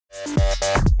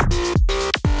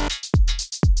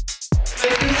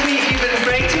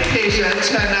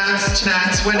turn out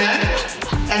tonight's winner,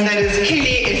 and that is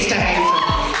Kelly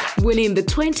Esterhazen. Winning the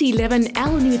 2011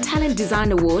 Elle New Talent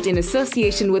Design Award in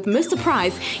association with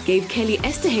MrPrice gave Kelly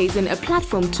Esterhazen a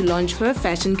platform to launch her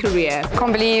fashion career.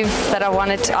 Can't believe that I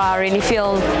won it. I really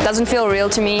doesn't feel real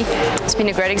to me. It's been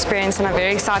a great experience and I'm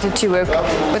very excited to work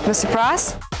with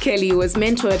MrPrice. Kelly was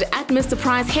mentored at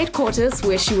MrPrice headquarters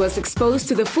where she was exposed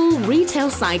to the full retail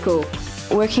cycle.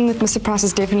 Working with MrPrice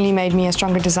has definitely made me a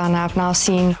stronger designer. I've now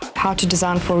seen how to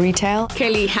design for retail.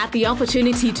 Kelly had the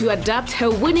opportunity to adapt her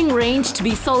winning range to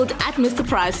be sold at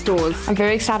MrPrice stores. I'm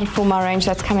very excited for my range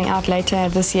that's coming out later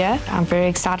this year. I'm very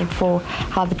excited for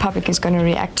how the public is going to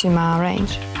react to my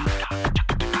range.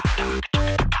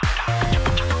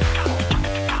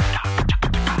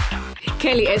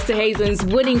 Kelly Esterhazen's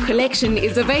winning collection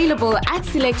is available at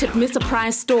selected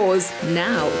MrPrice stores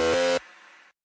now.